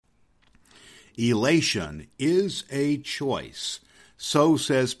Elation is a choice. So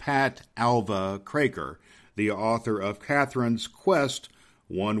says Pat Alva-Kraker, the author of Katherine's Quest,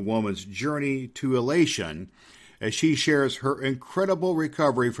 One Woman's Journey to Elation, as she shares her incredible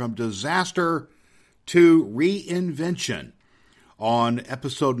recovery from disaster to reinvention on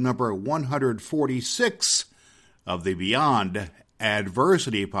episode number 146 of the Beyond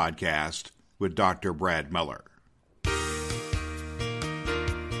Adversity podcast with Dr. Brad Miller.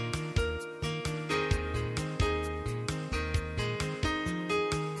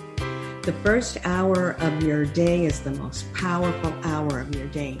 The first hour of your day is the most powerful hour of your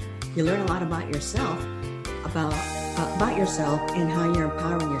day. You learn a lot about yourself, about yourself and how you're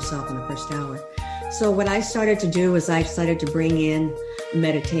empowering yourself in the first hour. So what I started to do is I started to bring in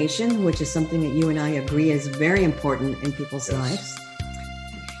meditation, which is something that you and I agree is very important in people's lives.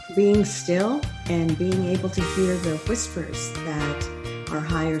 Being still and being able to hear the whispers that our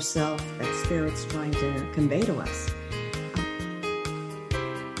higher self, that spirit's trying to convey to us.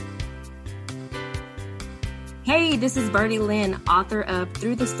 Hey, this is Bertie Lynn, author of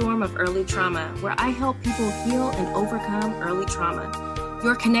Through the Storm of Early Trauma, where I help people heal and overcome early trauma.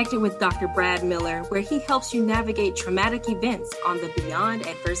 You're connected with Dr. Brad Miller, where he helps you navigate traumatic events on the Beyond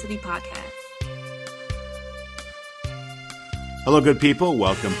Adversity podcast. Hello, good people.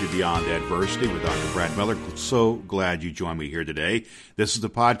 Welcome to Beyond Adversity with Dr. Brad Miller. So glad you joined me here today. This is the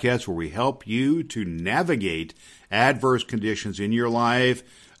podcast where we help you to navigate adverse conditions in your life,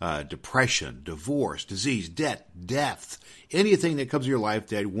 depression, divorce, disease, death, anything that comes in your life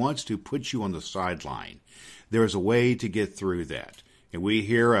that wants to put you on the sideline. There is a way to get through that. And we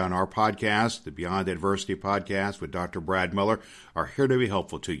here on our podcast, the Beyond Adversity podcast with Dr. Brad Miller, are here to be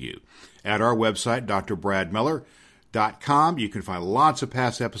helpful to you. At our website, drbradmiller.com, you can find lots of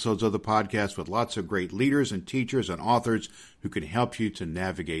past episodes of the podcast with lots of great leaders and teachers and authors who can help you to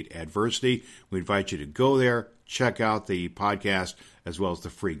navigate adversity. We invite you to go there, check out the podcast, as well as the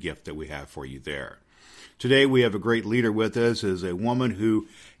free gift that we have for you there. Today we have a great leader with us, is a woman who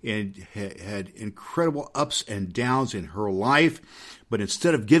had incredible ups and downs in her life, but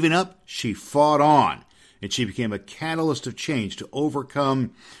instead of giving up, she fought on, and she became a catalyst of change to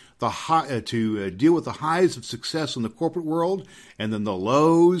overcome to deal with the highs of success in the corporate world, and then the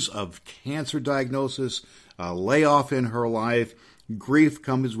lows of cancer diagnosis, layoff in her life, grief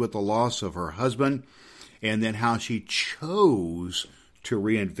comes with the loss of her husband, and then how she chose to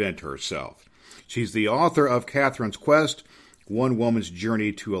reinvent herself. She's the author of Katherine's Quest, One Woman's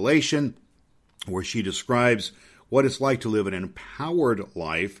Journey to Elation, where she describes what it's like to live an empowered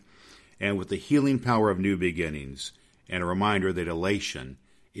life and with the healing power of new beginnings, and a reminder that elation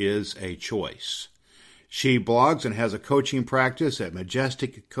is a choice. She blogs and has a coaching practice at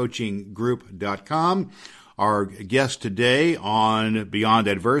majesticcoachinggroup.com. Our guest today on Beyond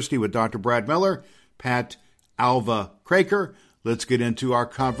Adversity with Dr. Brad Miller, Pat Alva-Kraker. Let's get into our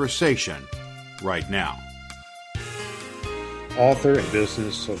conversation right now. Author and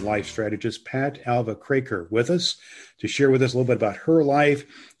business and life strategist Pat Alva-Kraker with us to share with us a little bit about her life.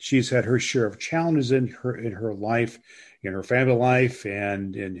 She's had her share of challenges in her life, in her family life,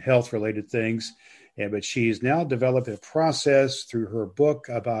 and in health-related things. But she's now developed a process through her book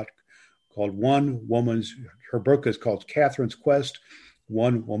called her book is called Katherine's Quest,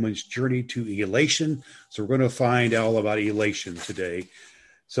 One Woman's Journey to Elation. So we're going to find out all about elation today.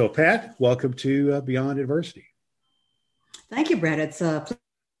 So Pat, welcome to Beyond Adversity. Thank you, Brad. It's a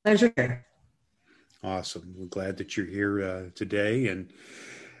pleasure. Awesome. We're glad that you're here today. And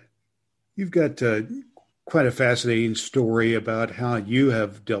you've got quite a fascinating story about how you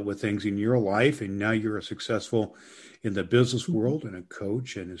have dealt with things in your life, and now you're successful in the business world and a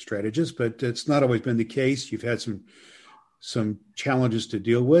coach and a strategist, but it's not always been the case. You've had some challenges to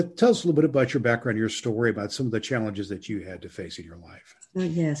deal with. Tell us a little bit about your background, your story, about some of the challenges that you had to face in your life.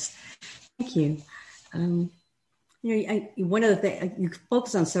 Yes, thank you. One of the things, you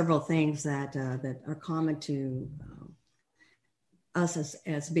focus on several things that are common to us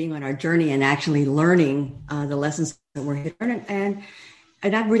as being on our journey and actually learning the lessons that we're here. And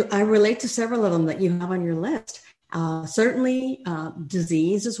I relate to several of them that you have on your list. Certainly,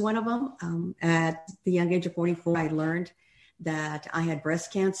 disease is one of them. At the young age of 44, I learned that I had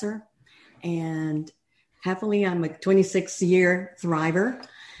breast cancer, and happily, I'm a 26-year thriver.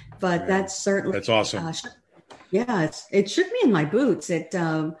 But that's awesome. It shook me in my boots. It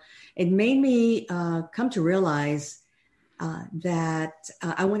made me come to realize that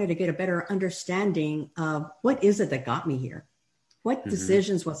I wanted to get a better understanding of what is it that got me here. What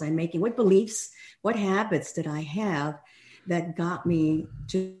decisions was I making? What beliefs, what habits did I have that got me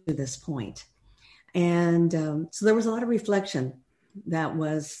to this point? And so there was a lot of reflection.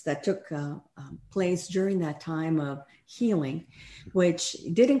 that took place during that time of healing, which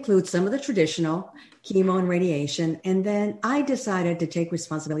did include some of the traditional chemo and radiation. And then I decided to take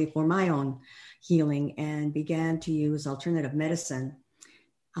responsibility for my own healing and began to use alternative medicine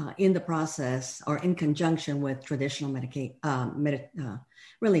in the process, or in conjunction with traditional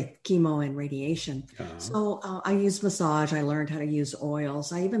really chemo and radiation. So I used massage. I learned how to use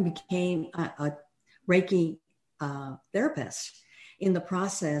oils. I even became a Reiki therapist in the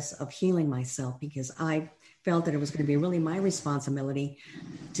process of healing myself, because I felt that it was going to be really my responsibility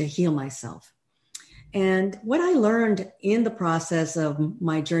to heal myself. And what I learned in the process of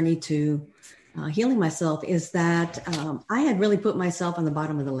my journey to healing myself is that I had really put myself on the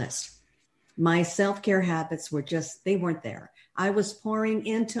bottom of the list. My self-care habits they weren't there. I was pouring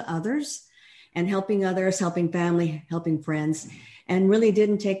into others and helping others, helping family, helping friends, and really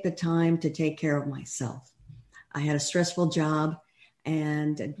didn't take the time to take care of myself. I had a stressful job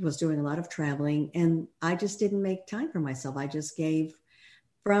and was doing a lot of traveling, and I just didn't make time for myself. I just gave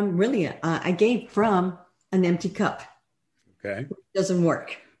from I gave from an empty cup. Okay. It doesn't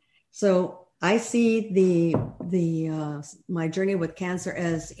work. So I see my journey with cancer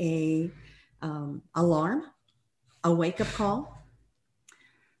as a alarm, a wake-up call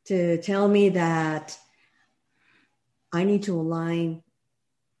to tell me that I need to align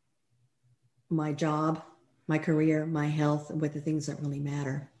my job, my career, my health with the things that really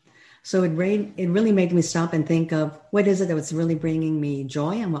matter. So it really made me stop and think of what is it that was really bringing me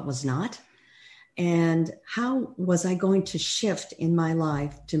joy and what was not. And how was I going to shift in my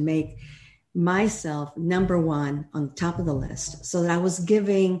life to make myself number one on the top of the list, so that I was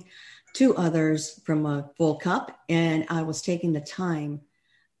giving to others from a full cup, and I was taking the time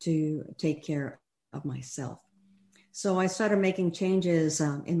to take care of myself. So I started making changes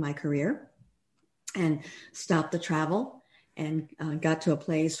in my career and stopped the travel, and got to a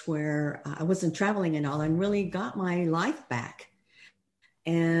place where I wasn't traveling and all, and really got my life back,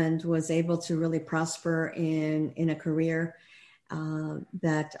 and was able to really prosper in a career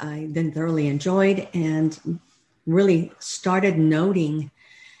that I then thoroughly enjoyed, and really started noting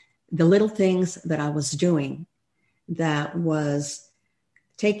the little things that I was doing that was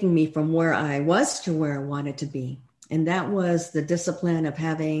taking me from where I was to where I wanted to be. And that was the discipline of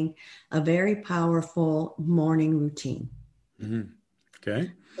having a very powerful morning routine. Mm-hmm.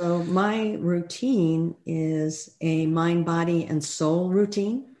 Okay. So my routine is a mind, body, and soul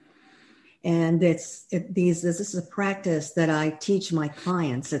routine. And this is a practice that I teach my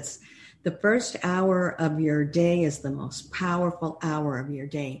clients. It's the first hour of your day is the most powerful hour of your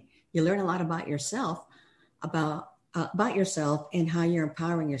day. You learn a lot about yourself, about yourself and how you're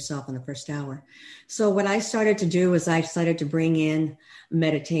empowering yourself in the first hour. So what I started to do is I started to bring in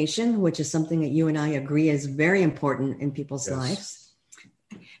meditation, which is something that you and I agree is very important in people's lives.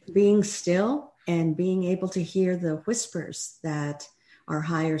 Being still and being able to hear the whispers that our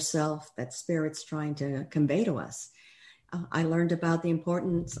higher self, that spirit's trying to convey to us. I learned about the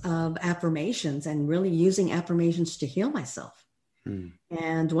importance of affirmations and really using affirmations to heal myself.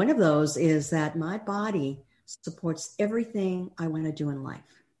 And one of those is that my body supports everything I want to do in life.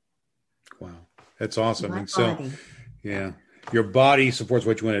 Wow. That's awesome. And so, your body supports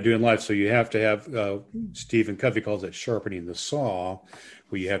what you want to do in life. So you have to have, Stephen Covey calls it sharpening the saw,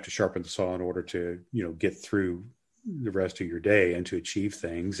 where you have to sharpen the saw in order to, get through the rest of your day and to achieve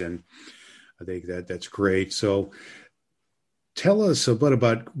things. And I think that's great. So tell us a bit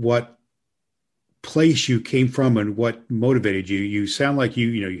about what place you came from and what motivated you. You sound like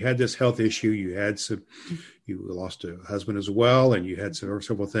you had this health issue. You lost a husband as well, and you had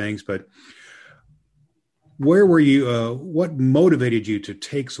several things, but where were you, what motivated you to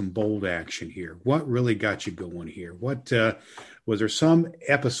take some bold action here? What really got you going here? What, was there some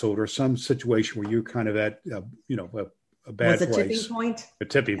episode or some situation where you're kind of at, a bad place? Tipping point? A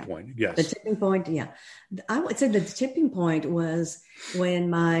tipping point, yes. The tipping point, yeah. I would say the tipping point was when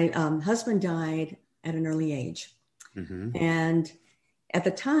my husband died at an early age. Mm-hmm. And at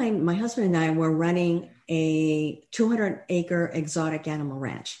the time, my husband and I were running a 200-acre exotic animal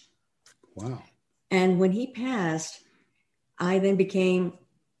ranch. Wow. And when he passed, I then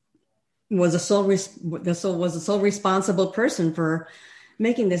was a sole responsible person for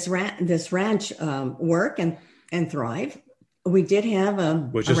making this ranch work and thrive. We did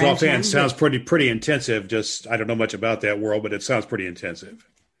have which is offhand sounds pretty intensive. Just I don't know much about that world, but it sounds pretty intensive.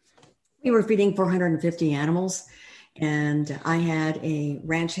 We were feeding 450 animals, and I had a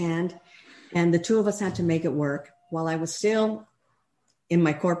ranch hand, and the two of us had to make it work while I was still in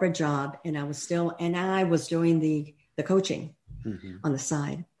my corporate job, and I was doing the coaching on the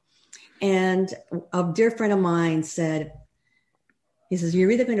side. And a dear friend of mine said, He says,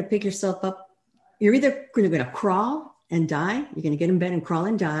 you're either going to pick yourself up, you're either going to crawl and die, you're going to get in bed and crawl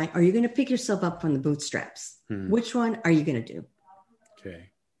and die, or you're going to pick yourself up from the bootstraps. Which one are you going to do? Okay.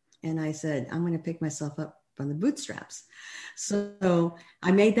 And I said, I'm going to pick myself up from the bootstraps. So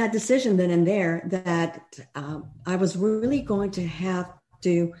I made that decision then and there that I was really going to have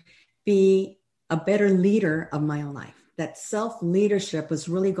to be a better leader of my own life. That self-leadership was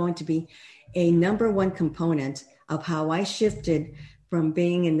really going to be a number one component of how I shifted from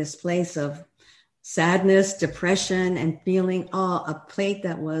being in this place of sadness, depression, and feeling a plate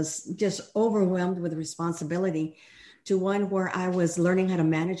that was just overwhelmed with responsibility to one where I was learning how to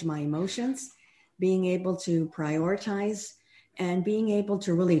manage my emotions, being able to prioritize, and being able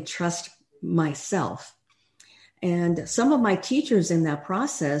to really trust myself. And some of my teachers in that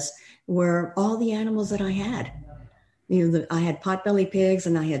process were all the animals that I had. I had potbelly pigs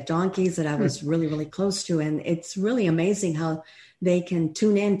and I had donkeys that I was really, really close to. And it's really amazing how they can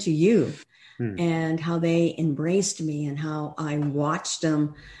tune in to you and how they embraced me and how I watched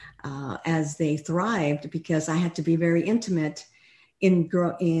them as they thrived, because I had to be very intimate in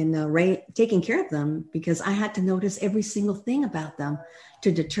taking care of them, because I had to notice every single thing about them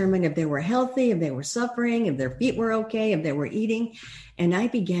to determine if they were healthy, if they were suffering, if their feet were okay, if they were eating. And I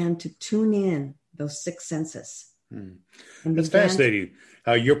began to tune in those six senses. That's fascinating.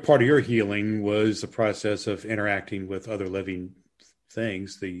 Your part of your healing was the process of interacting with other living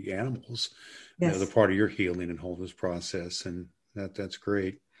things, the animals. Yes. The part of your healing and wholeness process, and that's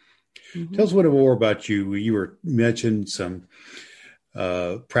great. Tell us a little more about you. You mentioned some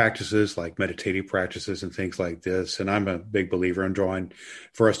practices like meditative practices and things like this. And I'm a big believer in drawing.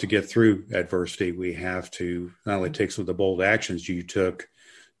 For us to get through adversity, we have to not only take some of the bold actions you took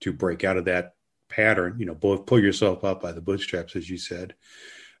to break out of that pattern, pull yourself up by the bootstraps, as you said,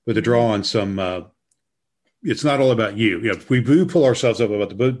 but to draw on some, it's not all about you. We do pull ourselves up about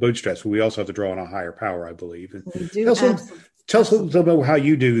the bootstraps, but we also have to draw on a higher power, I believe. And we do. Tell us a little bit about how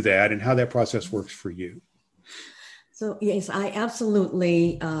you do that and how that process works for you. So, yes, I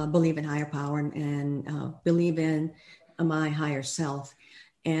absolutely believe in higher power and believe in my higher self.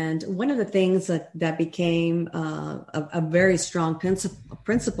 And one of the things that became a very strong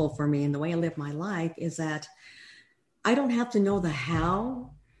principle for me in the way I live my life is that I don't have to know the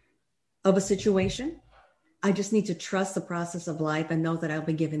how of a situation. I just need to trust the process of life and know that I'll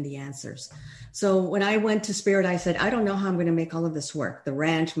be given the answers. So when I went to Spirit, I said, I don't know how I'm going to make all of this work, the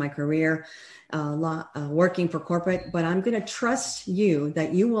ranch, my career, working for corporate, but I'm going to trust you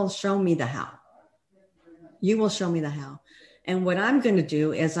that you will show me the how. You will show me the how. And what I'm going to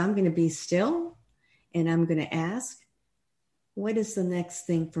do is I'm going to be still and I'm going to ask, what is the next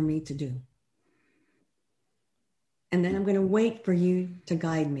thing for me to do? And then I'm going to wait for you to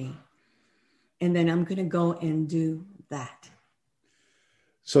guide me. And then I'm going to go and do that.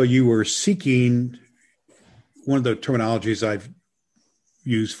 So you were seeking, one of the terminologies I've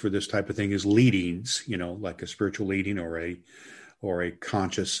used for this type of thing is leadings, like a spiritual leading or a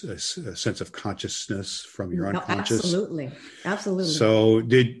conscious, a sense of consciousness from your unconscious. Absolutely. So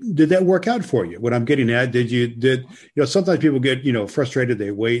did that work out for you? What I'm getting at, sometimes people get, frustrated.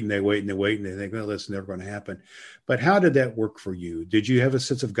 They wait and they wait and they wait and they think, well, that's never going to happen. But how did that work for you? Did you have a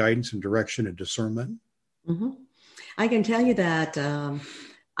sense of guidance and direction and discernment? Mm-hmm. I can tell you that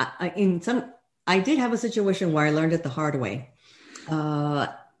I did have a situation where I learned it the hard way,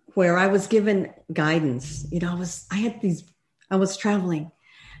 where I was given guidance. I was traveling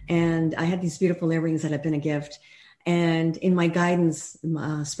and I had these beautiful earrings that had been a gift. And in my guidance,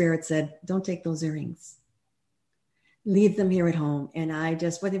 Spirit said, don't take those earrings. Leave them here at home. And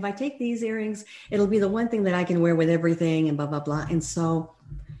but if I take these earrings, it'll be the one thing that I can wear with everything and blah, blah, blah. And so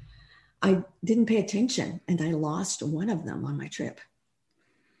I didn't pay attention and I lost one of them on my trip.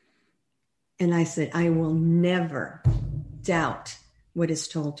 And I said, I will never doubt what is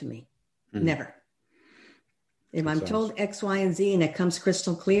told to me. Never. If I'm told X, Y, and Z and it comes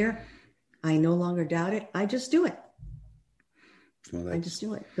crystal clear, I no longer doubt it. I just do it. I just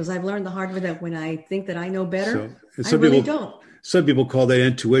do it because I've learned the hard way that when I think that I know better, I really don't. Some people call that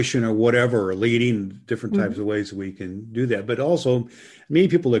intuition or whatever, or leading, different types of ways that we can do that. But also, many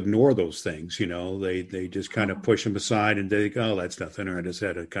people ignore those things. They just kind of push them aside and they think, oh, that's nothing. Or I just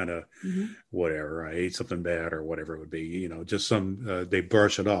had a kind of whatever. I ate something bad or whatever it would be. Just they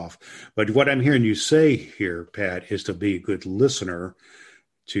brush it off. But what I'm hearing you say here, Pat, is to be a good listener,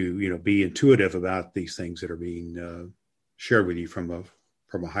 to be intuitive about these things that are being shared with you from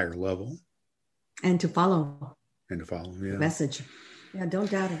a higher level, and to follow. Yeah. Message. Yeah,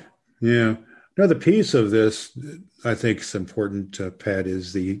 don't doubt it. Yeah. Another piece of this, I think is important, Pat,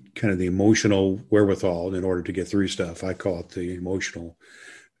 is the kind of the emotional wherewithal in order to get through stuff. I call it the emotional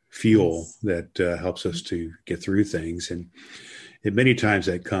fuel Yes. that helps us to get through things. And many times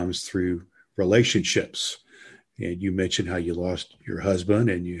that comes through relationships. And you mentioned how you lost your husband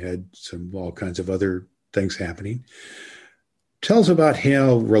and you had all kinds of other things happening. Tell us about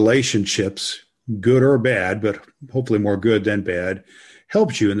how relationships, good or bad, but hopefully more good than bad,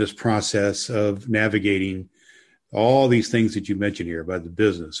 helped you in this process of navigating all these things that you mentioned here about the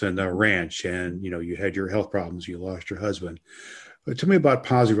business and the ranch, and you had your health problems, you lost your husband. But tell me about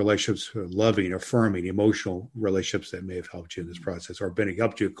positive relationships, loving, affirming, emotional relationships that may have helped you in this process, or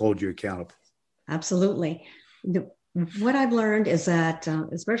helped you, hold you accountable. Absolutely. What I've learned is that,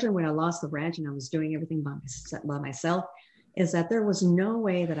 especially when I lost the ranch and I was doing everything by myself, is that there was no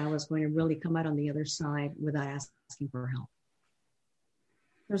way that I was going to really come out on the other side without asking for help.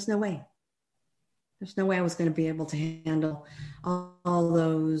 There's no way. There's no way I was going to be able to handle all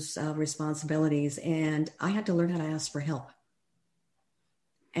those responsibilities. And I had to learn how to ask for help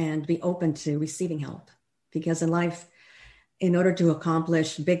and be open to receiving help. Because in life, in order to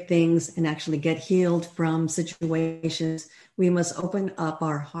accomplish big things and actually get healed from situations, we must open up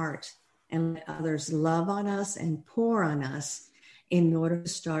our heart and let others love on us and pour on us in order to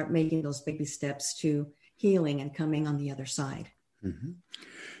start making those baby steps to healing and coming on the other side. Mm-hmm.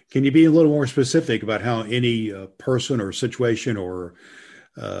 Can you be a little more specific about how any person or situation or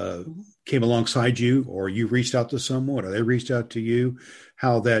came alongside you, or you reached out to someone, or they reached out to you,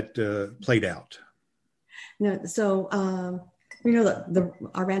 how that played out? No, so,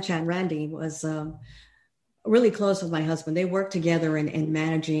 our ranch hand, Randy, was really close with my husband. They worked together in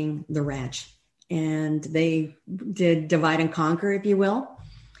managing the ranch, and they did divide and conquer, if you will.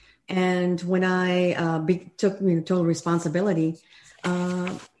 And when I took total responsibility,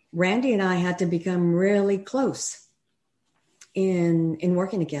 Randy and I had to become really close in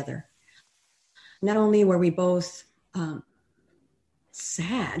working together. Not only were we both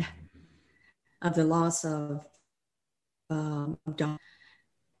sad of the loss of Don,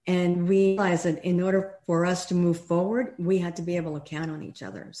 and realized that in order for us to move forward, we had to be able to count on each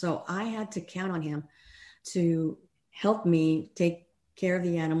other. So I had to count on him to help me take care of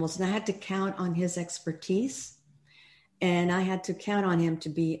the animals, and I had to count on his expertise. And I had to count on him to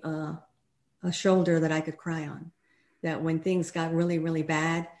be a shoulder that I could cry on. That when things got really, really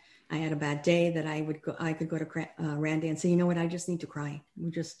bad, I had a bad day, that I could go to Randy and say, you know what, I just need to cry.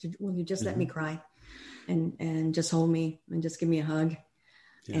 Will you just let me cry, and just hold me and just give me a hug.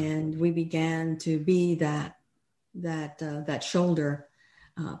 Yeah. And we began to be that shoulder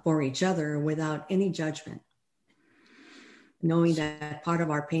for each other without any judgment, knowing that part of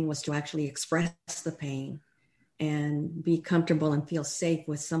our pain was to actually express the pain and be comfortable and feel safe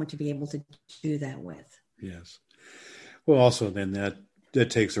with someone to be able to do that with. Yes. Well, also then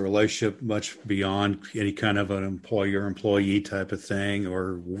that takes a relationship much beyond any kind of an employer-employee type of thing,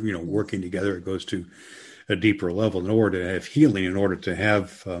 or, working together. It goes to a deeper level in order to have healing, in order to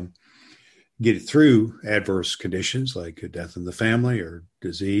have, get it through adverse conditions like a death in the family or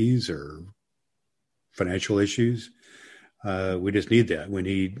disease or financial issues. We just need that. We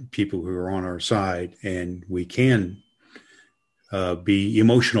need people who are on our side, and we can be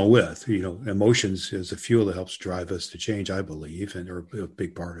emotional with. Emotions is the fuel that helps drive us to change, I believe, and are a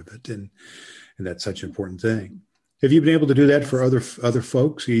big part of it. And that's such an important thing. Have you been able to do that for other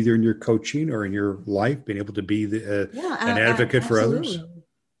folks, either in your coaching or in your life, being able to be an advocate for others?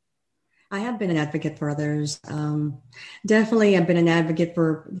 I have been an advocate for others. Definitely, I've been an advocate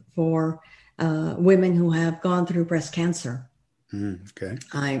for women who have gone through breast cancer. Okay.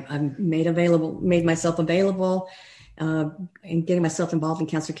 I've made myself available, in getting myself involved in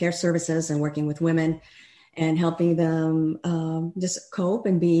cancer care services and working with women and helping them just cope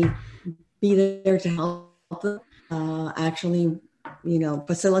and be there to help them actually,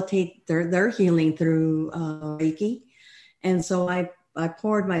 facilitate their healing through Reiki. And so I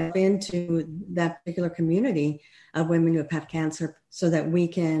poured myself into that particular community of women who have had cancer so that we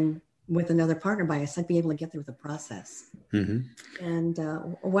can, with another partner by us, I'd be able to get through the process. Mm-hmm. And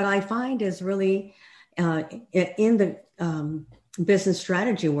what I find is really in the business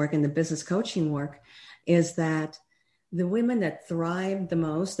strategy work and the business coaching work is that the women that thrive the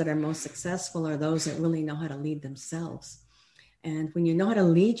most, that are most successful, are those that really know how to lead themselves. And when you know how to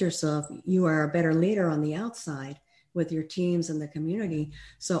lead yourself, you are a better leader on the outside with your teams and the community.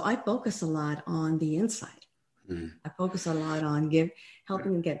 So I focus a lot on the inside. Mm. I focus a lot on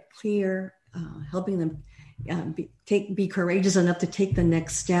helping them get clear, helping them be courageous enough to take the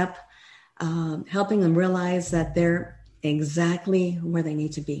next step, helping them realize that they're exactly where they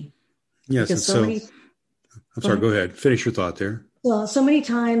need to be. Yes. Because I'm sorry, go ahead. Finish your thought there. Well, so many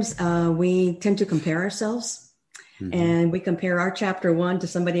times we tend to compare ourselves, and we compare our chapter 1 to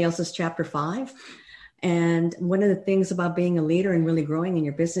somebody else's chapter 5. And one of the things about being a leader and really growing in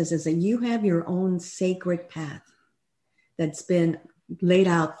your business is that you have your own sacred path that's been laid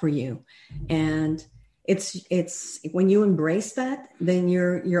out for you. And it's when you embrace that, then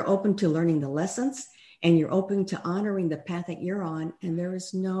you're open to learning the lessons, and you're open to honoring the path that you're on, and there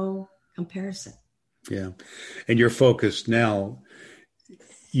is no comparison. Yeah. And you're focused now,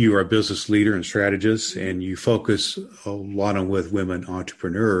 you are a business leader and strategist, and you focus a lot on with women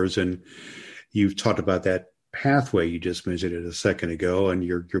entrepreneurs. And you've talked about that pathway. You just mentioned it a second ago. And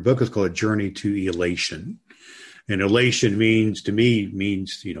your book is called A Journey to Elation. And elation means,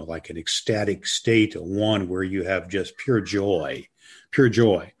 like an ecstatic state, one where you have just pure joy.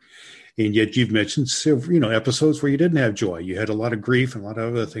 And yet you've mentioned several, episodes where you didn't have joy. You had a lot of grief and a lot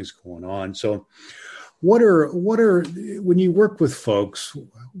of other things going on. So what are when you work with folks,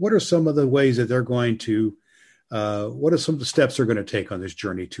 what are some of the ways that they're going to, what are some of the steps they're going to take on this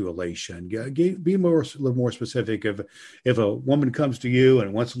journey to elation? Be a little more specific. If a woman comes to you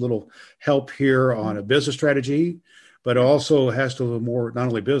and wants a little help here on a business strategy, but also has to more, not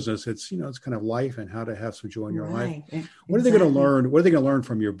only business, it's kind of life and how to have some joy in your life. What are they going to learn? What are they going to learn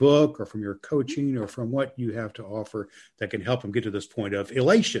from your book or from your coaching or from what you have to offer that can help them get to this point of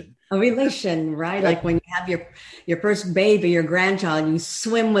elation? Of elation, right? Like when you have your first baby, your grandchild, you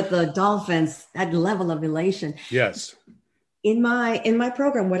swim with the dolphins, that level of elation. Yes. In my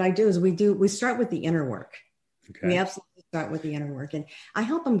program, what I do is we start with the inner work. Okay. We absolutely start with the inner work. And I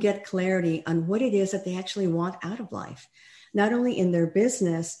help them get clarity on what it is that they actually want out of life, not only in their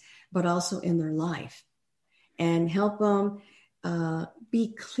business, but also in their life, and help them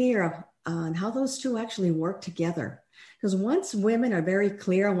be clear on how those two actually work together. Because once women are very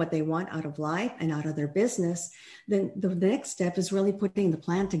clear on what they want out of life and out of their business, then the next step is really putting the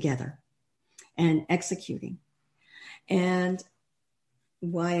plan together and executing. And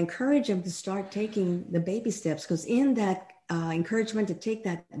I encourage them to start taking the baby steps, because in that encouragement to take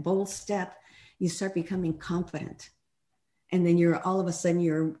that bold step, you start becoming confident. And then all of a sudden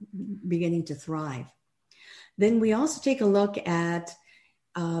you're beginning to thrive. Then we also take a look at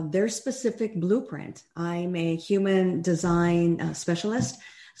their specific blueprint. I'm a human design specialist.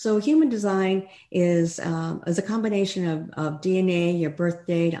 So human design is a combination of DNA, your birth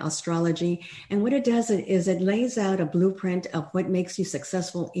date, astrology. And what it does is it lays out a blueprint of what makes you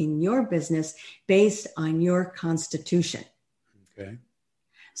successful in your business based on your constitution. Okay.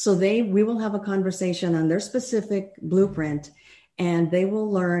 So we will have a conversation on their specific blueprint, and they will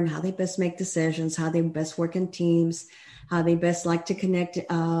learn how they best make decisions, how they best work in teams, how they best like to connect,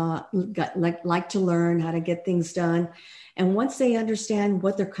 like to learn how to get things done. And once they understand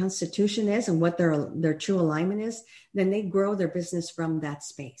what their constitution is and what their true alignment is, then they grow their business from that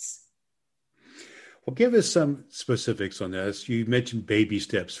space. Well, give us some specifics on this. You mentioned baby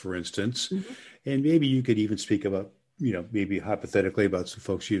steps, for instance, and maybe you could even speak about, maybe hypothetically about some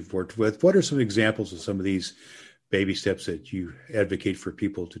folks you've worked with. What are some examples of some of these baby steps that you advocate for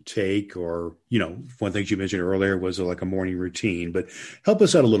people to take? Or, one thing you mentioned earlier was like a morning routine, but help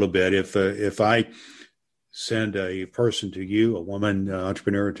us out a little bit. If I send a person to you, a woman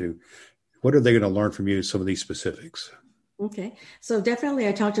entrepreneur, what are they going to learn from you? Some of these specifics. Okay. So definitely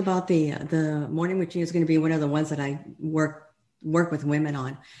I talked about the morning routine is going to be one of the ones that I work with women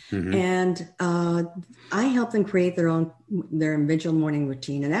on. And I help them create their individual morning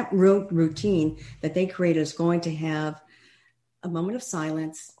routine. And that routine that they create is going to have a moment of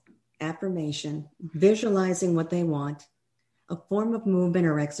silence, affirmation, visualizing what they want, a form of movement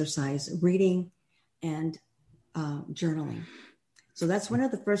or exercise, reading, and journaling. So that's one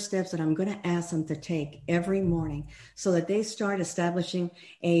of the first steps that I'm going to ask them to take every morning, so that they start establishing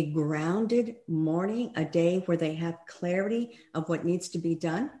a grounded morning, a day where they have clarity of what needs to be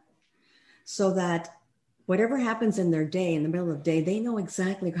done, so that whatever happens in their day, in the middle of the day, they know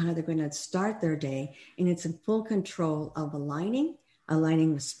exactly how they're going to start their day, and it's in full control of aligning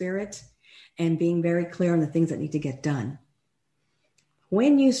with spirit, and being very clear on the things that need to get done.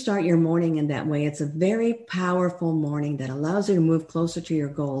 When you start your morning in that way, it's a very powerful morning that allows you to move closer to your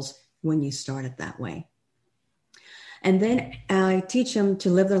goals when you start it that way. And then I teach them to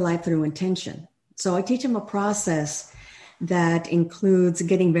live their life through intention. So I teach them a process that includes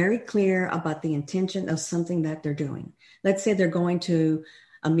getting very clear about the intention of something that they're doing. Let's say they're going to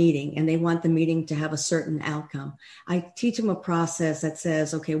a meeting and they want the meeting to have a certain outcome. I teach them a process that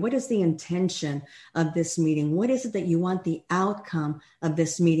says, okay, what is the intention of this meeting? What is it that you want the outcome of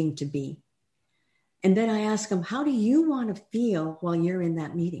this meeting to be? And then I ask them, how do you want to feel while you're in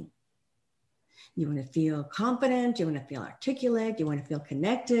that meeting? You want to feel confident. You want to feel articulate. You want to feel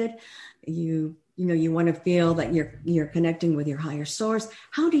connected. You want to feel that you're connecting with your higher source.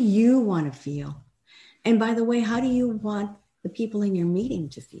 How do you want to feel? And by the way, how do you want the people in your meeting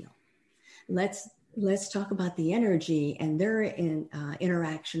to feel? Let's talk about the energy and their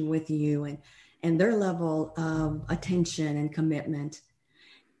interaction with you and their level of attention and commitment.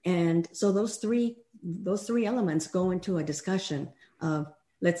 And so those three elements go into a discussion of,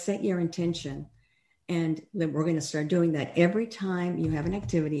 let's set your intention. And we're going to start doing that every time you have an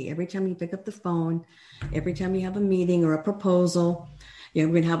activity, every time you pick up the phone, every time you have a meeting or a proposal, you're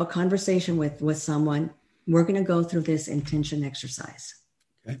going to have a conversation with someone. We're going to go through this intention exercise.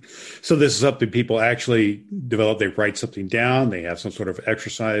 Okay. So this is something people actually develop. They write something down. They have some sort of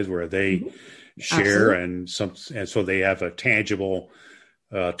exercise where they share, and so they have a tangible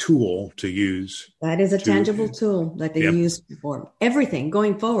tool to use. That is a tangible tool that they use for everything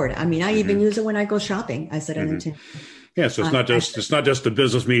going forward. I mean, I even use it when I go shopping. I set an intention. Yeah, so it's not just a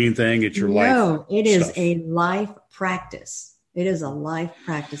business meeting thing. It's your life. No, it is a life practice. It is a life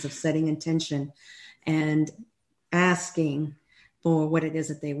practice of setting intention and asking for what it is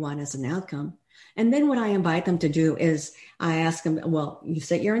that they want as an outcome. And then what I invite them to do is I ask them, well, you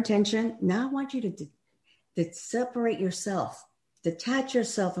set your intention. Now I want you to separate yourself, detach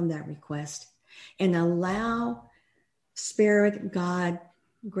yourself from that request, and allow Spirit, God,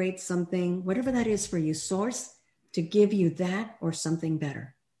 great something, whatever that is for you, source, to give you that or something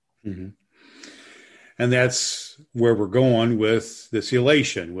better. Mm-hmm. And that's where we're going with this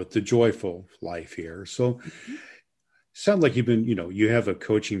elation, with the joyful life here. So sound like you've been, you have a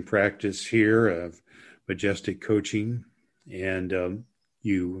coaching practice here of Majestic Coaching, and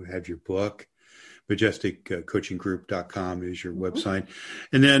you have your book. MajesticCoachingGroup.com is your website.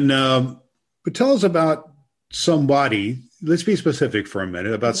 And then, but tell us about somebody, let's be specific for a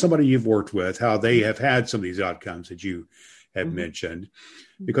minute, about somebody you've worked with, how they have had some of these outcomes that you have mentioned.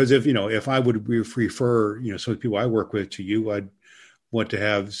 Because if I would refer, some of the people I work with to you, I'd want to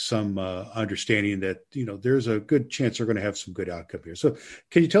have some understanding that, there's a good chance they're going to have some good outcome here. So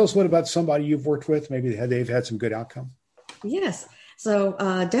can you tell us what about somebody you've worked with? Maybe they've had some good outcome? Yes. So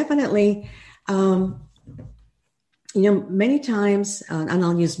definitely, many times, and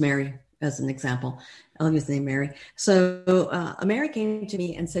I'll use Mary as an example. I'll use the name Mary. So Mary came to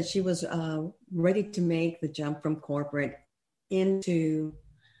me and said she was ready to make the jump from corporate into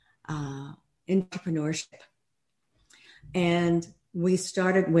entrepreneurship. And we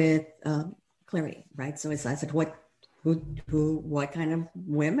started with clarity, right? So I said, what kind of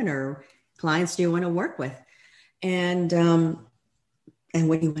women or clients do you want to work with? And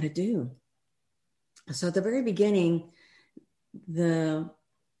what do you want to do? So at the very beginning, the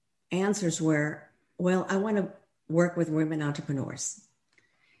answers were, well, I want to work with women entrepreneurs.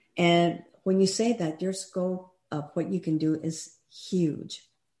 And when you say that, your scope of what you can do is huge.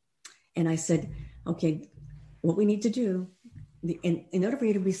 And I said, okay, what we need to do, in order for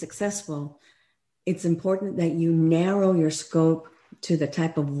you to be successful, it's important that you narrow your scope to the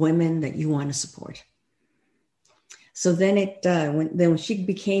type of women that you want to support. So then when she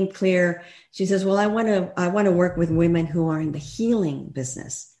became clear, she says, well, I want to work with women who are in the healing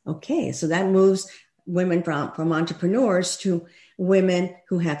business. Okay. So that moves women from entrepreneurs to women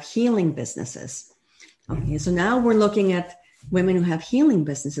who have healing businesses. Okay. So now we're looking at women who have healing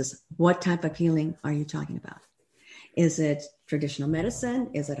businesses. What type of healing are you talking about? Is it traditional medicine?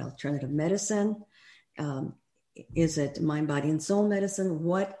 Is it alternative medicine? Is it mind, body, and soul medicine?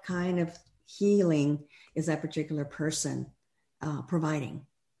 What kind of healing is that particular person providing?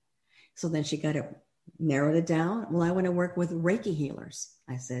 So then she got it, narrowed it down. Well, I want to work with Reiki healers.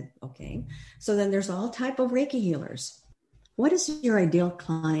 I said, okay. So then there's all type of Reiki healers. What does your ideal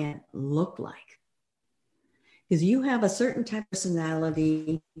client look like? Because you have a certain type of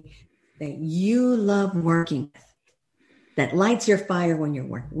personality that you love working with, that lights your fire when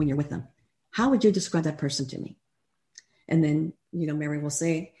you're with them. How would you describe that person to me? And then, Mary will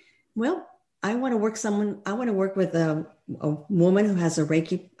say, well, I want to work with a woman who has a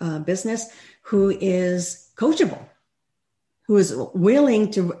Reiki business, who is coachable, who is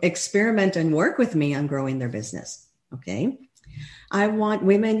willing to experiment and work with me on growing their business. Okay. I want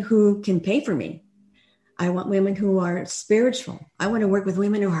women who can pay for me. I want women who are spiritual. I want to work with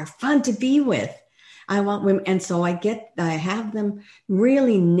women who are fun to be with. I want women. And so I have them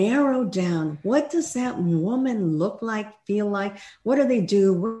really narrow down. What does that woman look like, feel like? What do they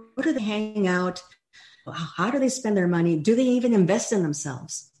do? Where do they hang out? How do they spend their money? Do they even invest in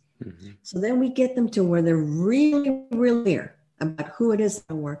themselves? Mm-hmm. So then we get them to where they're really, really clear about who it is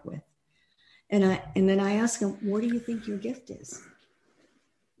to work with. And then I ask them, what do you think your gift is?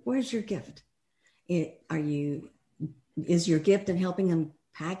 Where's your gift? Is your gift in helping them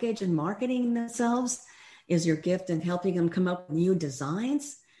package and marketing themselves? Is your gift in helping them come up with new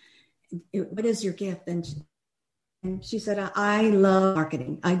designs? What is your gift? And she said, I love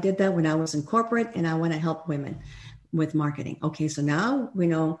marketing. I did that when I was in corporate, and I want to help women with marketing. Okay, so now we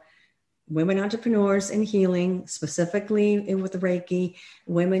know women entrepreneurs in healing, specifically with Reiki,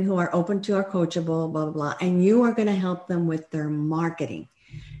 women who are open to our coachable, blah, blah, blah. And you are going to help them with their marketing.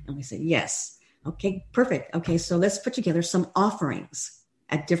 And we said, yes. Okay, perfect. Okay, so let's put together some offerings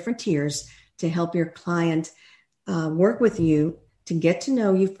at different tiers to help your client work with you to get to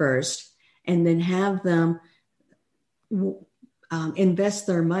know you first, and then have them invest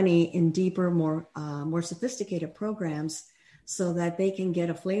their money in deeper, more sophisticated programs so that they can get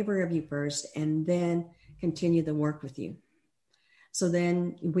a flavor of you first and then continue the work with you. So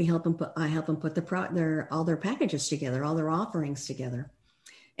then I help them put all their packages together, all their offerings together.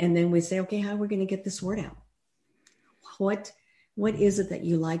 And then we say, okay, how are we going to get this word out? What is it that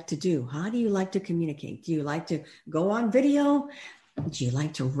you like to do? How do you like to communicate? Do you like to go on video? Do you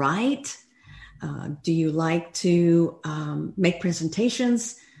like to write? Do you like to make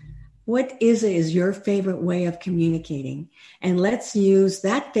presentations? What is your favorite way of communicating? And let's use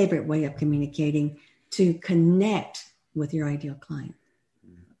that favorite way of communicating to connect with your ideal client.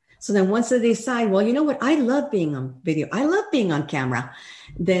 So then once they decide, well, you know what? I love being on video. I love being on camera.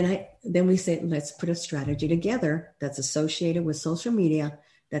 Then we say, let's put a strategy together that's associated with social media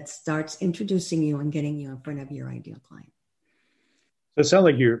that starts introducing you and getting you in front of your ideal client. So it sounds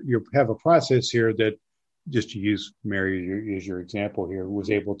like you have a process here that, just to use Mary as your example here,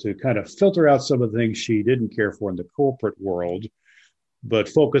 was able to kind of filter out some of the things she didn't care for in the corporate world, but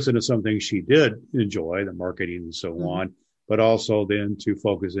focus into some things she did enjoy, the marketing and so on, but also then to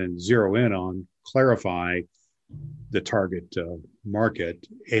focus and zero in on, clarify the target market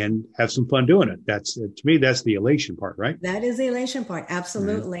and have some fun doing it. That's, to me, that's the elation part, right? That is the elation part.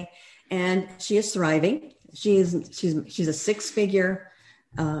 Absolutely. Mm-hmm. And she is thriving. She's a six-figure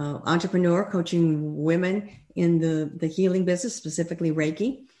entrepreneur coaching women in the healing business, specifically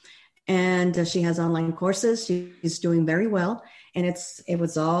Reiki. And she has online courses. She's doing very well. And it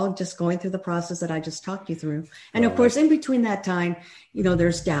was all just going through the process that I just talked you through. And of course, in between that time,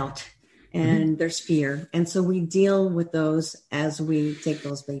 there's doubt and there's fear. And so we deal with those as we take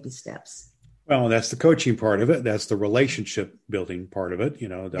those baby steps. Well, that's the coaching part of it. That's the relationship building part of it.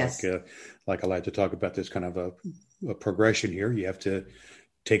 Yes. Like I like to talk about this kind of a progression here. You have to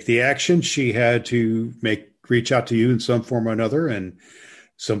take the action. She had to reach out to you in some form or another, and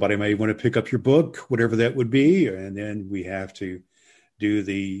somebody may want to pick up your book, whatever that would be. And then we have to do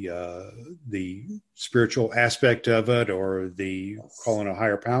the spiritual aspect of it, or the calling a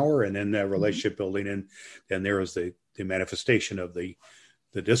higher power, and then that relationship building. And then there is the manifestation of the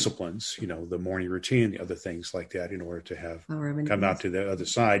disciplines, the morning routine, the other things like that, in order to have come out to the other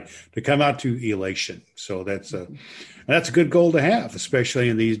side, to come out to elation. So that's a good goal to have, especially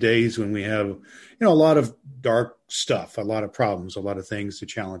in these days when we have, a lot of dark stuff, a lot of problems, a lot of things to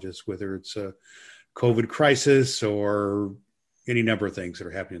challenge us, whether it's a COVID crisis or any number of things that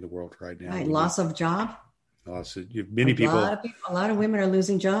are happening in the world right now. Right. Loss of job. A lot of women are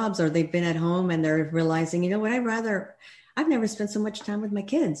losing jobs, or they've been at home and they're realizing, I've never spent so much time with my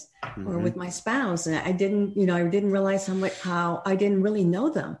kids or with my spouse. And I didn't realize how I didn't really know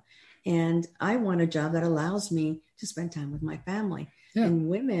them. And I want a job that allows me to spend time with my family. Yeah. And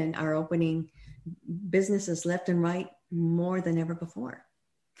women are opening businesses left and right more than ever before.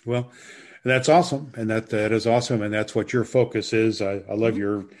 Well, that's awesome. And that is awesome. And that's what your focus is. I love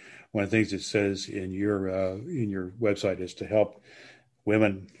one of the things it says in your website is to help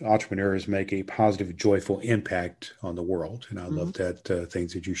women entrepreneurs make a positive, joyful impact on the world. And I love that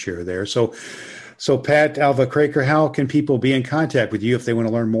things that you share there. So Pat Alva-Kraker, how can people be in contact with you if they want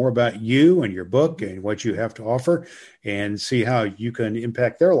to learn more about you and your book and what you have to offer, and see how you can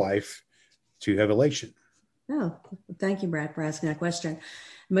impact their life to have elation? Oh, thank you, Brad, for asking that question.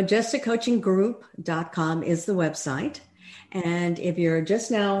 MajesticCoachingGroup.com is the website. And if you're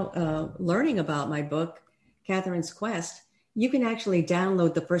just now learning about my book, Katherine's Quest, you can actually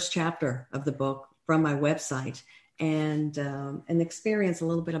download the first chapter of the book from my website and experience a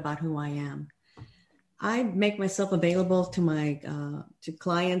little bit about who I am. I make myself available to my to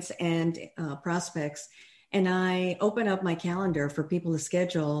clients and prospects, and I open up my calendar for people to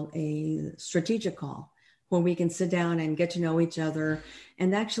schedule a strategic call where we can sit down and get to know each other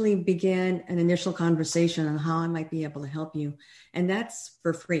and actually begin an initial conversation on how I might be able to help you. And that's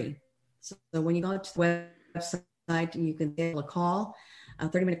for free. So when you go to the website, you can get a call, a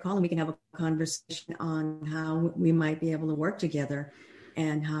 30-minute call, and we can have a conversation on how we might be able to work together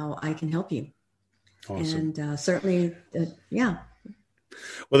and how I can help you. Awesome. And certainly, yeah.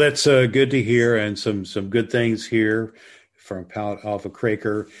 Well, that's good to hear, and some good things here from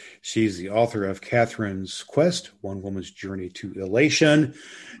Alva-Kraker. She's the author of Katherine's Quest, One Woman's Journey to Elation,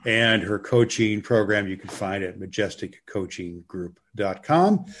 and her coaching program you can find at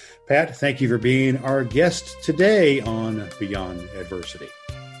majesticcoachinggroup.com. Pat, thank you for being our guest today on Beyond Adversity.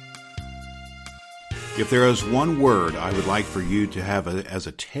 If there is one word I would like for you to have as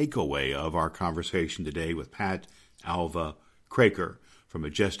a takeaway of our conversation today with Pat Alva-Kraker from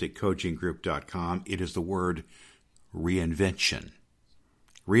majesticcoachinggroup.com, it is the word reinvention.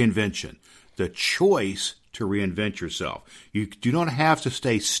 Reinvention. The choice to reinvent yourself. You do not have to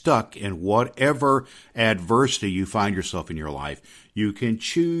stay stuck in whatever adversity you find yourself in your life. You can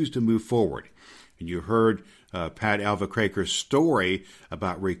choose to move forward. And you heard Pat Alva-Kraker's story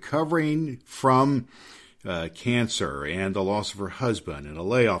about recovering from cancer and the loss of her husband and a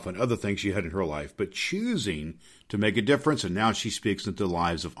layoff and other things she had in her life, but choosing to make a difference. And now she speaks into the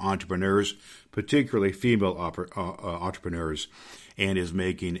lives of entrepreneurs, particularly female entrepreneurs, and is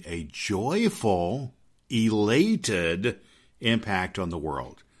making a joyful, elated impact on the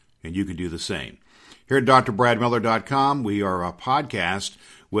world. And you can do the same. Here at drbradmiller.com, we are a podcast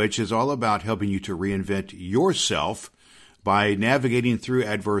which is all about helping you to reinvent yourself by navigating through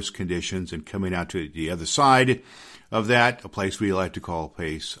adverse conditions and coming out to the other side of that, a place we like to call a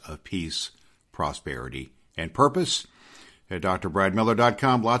place of peace, prosperity, and purpose. At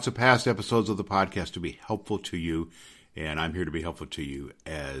drbradmiller.com, lots of past episodes of the podcast to be helpful to you, and I'm here to be helpful to you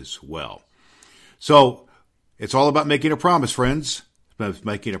as well. So it's all about making a promise, friends. It's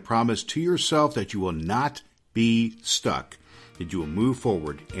making a promise to yourself that you will not be stuck, that you will move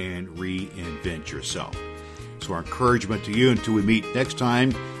forward and reinvent yourself. So our encouragement to you until we meet next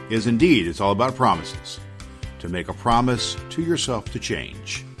time is indeed, it's all about promises. To make a promise to yourself to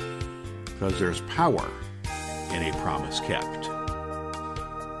change. Because there's power in a promise kept.